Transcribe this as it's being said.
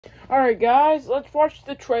Alright guys, let's watch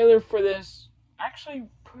the trailer for this actually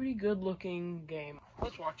pretty good looking game.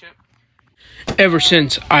 Let's watch it. Ever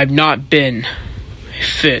since I've not been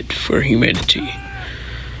fit for humanity,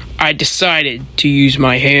 I decided to use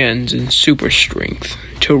my hands and super strength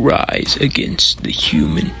to rise against the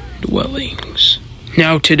human dwellings.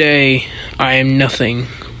 Now today, I am nothing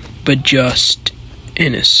but just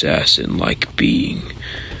an assassin-like being.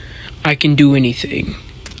 I can do anything.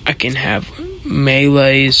 I can have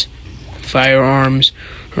melees, firearms,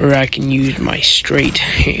 or I can use my straight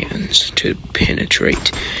hands to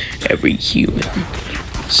penetrate every human.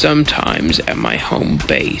 Sometimes at my home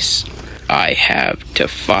base, I have to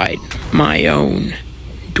fight my own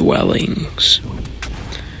dwellings.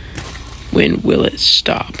 When will it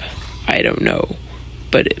stop? I don't know,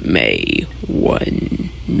 but it may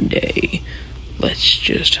one day. Let's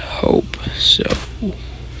just hope so.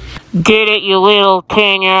 Get it, you little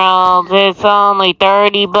 10-year-olds. It's only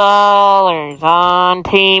 $30 on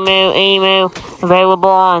Temu Emu. Available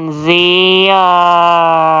on ZR.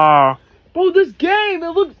 Bro, this game,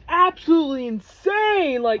 it looks absolutely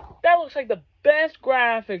insane. Like, that looks like the best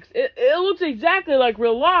graphics. It looks exactly like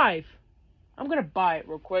real life. I'm gonna buy it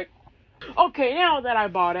real quick. Okay, now that I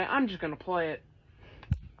bought it, I'm just gonna play it.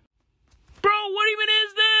 Bro, what even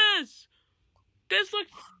is this? This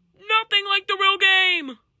looks nothing like the real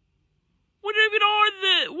game. What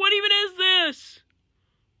even is this?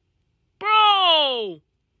 Bro!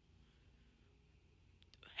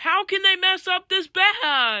 How can they mess up this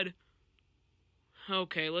bad?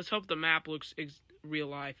 Okay, let's hope the map looks real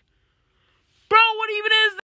life. Bro, what even is this?